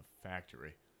don't mean the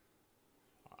factory.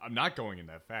 I'm not going in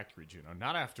that factory, Juno.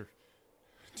 Not after...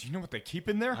 Do you know what they keep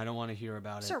in there? I don't want to hear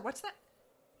about it. Sir, what's that?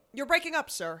 You're breaking up,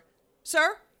 sir.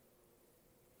 Sir?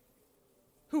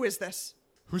 Who is this?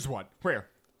 Who's what? Where?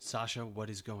 Sasha, what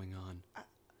is going on? I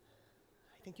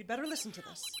think you'd better listen to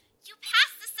this. You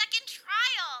passed the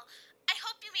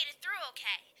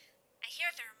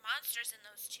monsters in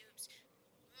those tubes.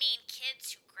 Mean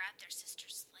kids who grab their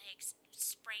sister's legs and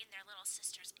sprain their little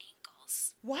sister's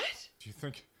ankles. What? Do you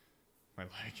think my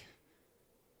leg?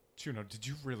 Juno, did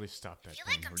you really stop that I feel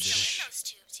thing? like I'm or did still in it- those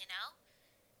tubes, you know?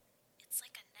 It's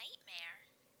like a nightmare.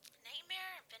 A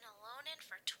nightmare I've been alone in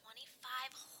for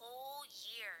 25 whole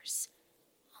years.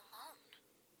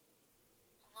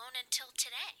 Alone until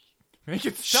today. Make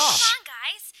it stop! Come on,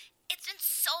 guys. It's been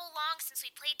so long since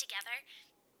we played together.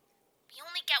 We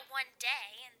only get one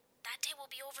day, and that day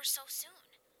will be over so soon.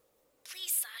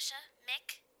 Please, Sasha,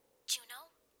 Mick,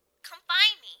 Juno, come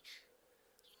find me.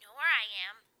 You know where I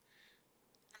am.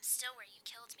 I'm still where you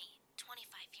killed me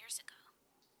 25 years ago.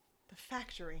 The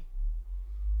factory.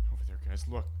 Over there, guys,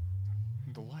 look.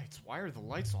 The lights. Why are the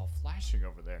lights all flashing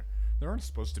over there? There aren't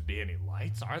supposed to be any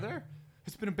lights, are there?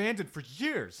 It's been abandoned for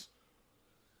years.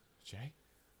 Jay?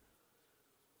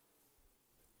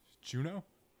 Juno?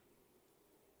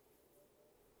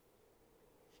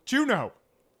 Juno!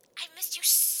 I missed you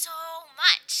so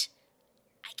much.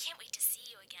 I can't wait to see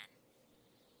you again.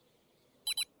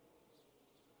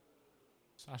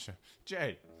 Sasha,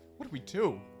 Jay, what do we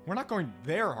do? We're not going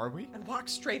there, are we? And walk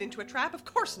straight into a trap? Of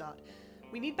course not.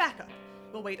 We need backup.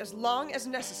 We'll wait as long as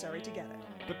necessary to get it.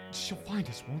 But she'll find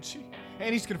us, won't she?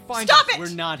 Annie's gonna find Stop us. it! We're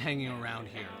not hanging around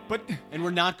here. But And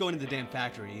we're not going to the damn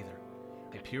factory either.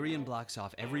 Hyperion blocks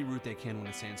off every route they can when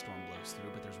a sandstorm blows through,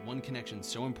 but there's one connection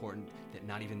so important that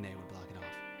not even they would block it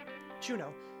off.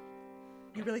 Juno,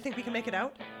 you really think we can make it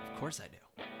out? Of course I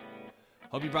do.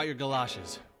 Hope you brought your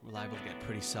galoshes. We're liable to get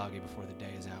pretty soggy before the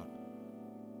day is out.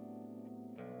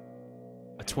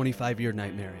 A 25-year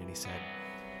nightmare, Annie said.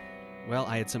 Well,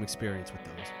 I had some experience with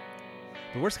those.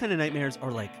 The worst kind of nightmares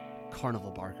are like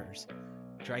carnival barkers.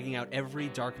 Dragging out every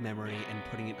dark memory and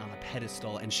putting it on a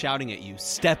pedestal and shouting at you,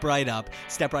 step right up,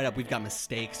 we've got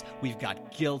mistakes, we've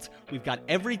got guilt, we've got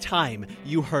every time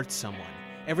you hurt someone.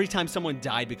 Every time someone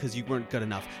died because you weren't good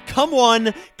enough. Come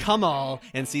one, come all,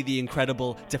 and see the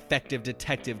incredible defective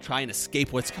detective try and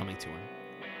escape what's coming to him.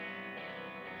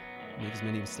 Make as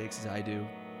many mistakes as I do,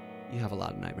 you have a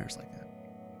lot of nightmares like that.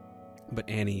 But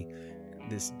Annie,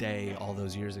 this day all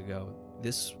those years ago,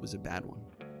 this was a bad one.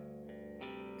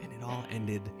 And it all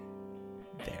ended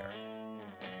there.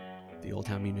 The Old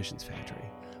Town Munitions Factory,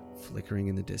 flickering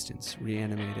in the distance,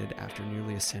 reanimated after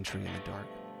nearly a century in the dark.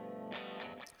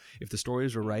 If the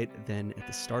stories were right, then at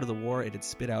the start of the war, it had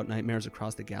spit out nightmares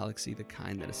across the galaxy, the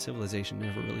kind that a civilization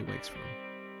never really wakes from.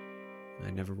 And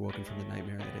I'd never woken from the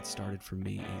nightmare that had started for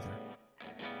me either.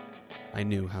 I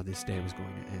knew how this day was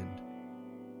going to end.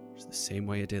 It was the same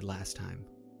way it did last time.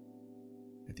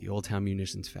 At the Old Town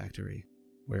Munitions Factory,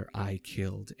 where I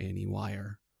killed Annie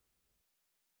Wire.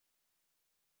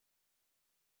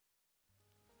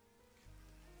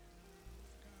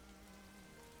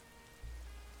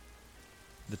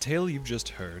 The tale you've just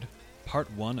heard, part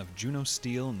 1 of Juno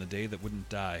Steele and the Day That Wouldn't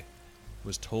Die,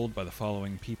 was told by the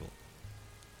following people: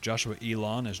 Joshua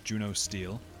Elon as Juno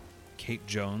Steele, Kate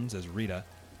Jones as Rita,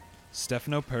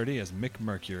 Stefano Purdy as Mick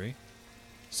Mercury,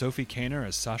 Sophie Kaner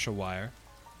as Sasha Wire,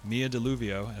 Mia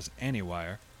Deluvio as Annie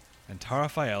Wire, and Tara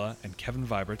Faella and Kevin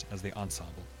Vibert as the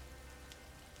ensemble.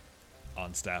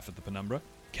 On staff at the Penumbra,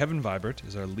 Kevin Vibert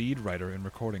is our lead writer and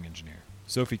recording engineer.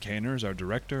 Sophie Kaner is our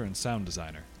director and sound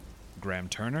designer. Graham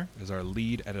Turner is our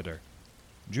lead editor.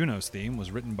 Juno's theme was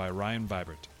written by Ryan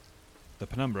Vibert. The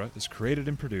Penumbra is created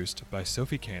and produced by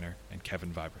Sophie Kaner and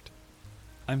Kevin Vibert.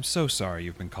 I'm so sorry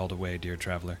you've been called away, dear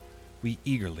traveler. We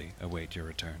eagerly await your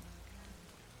return.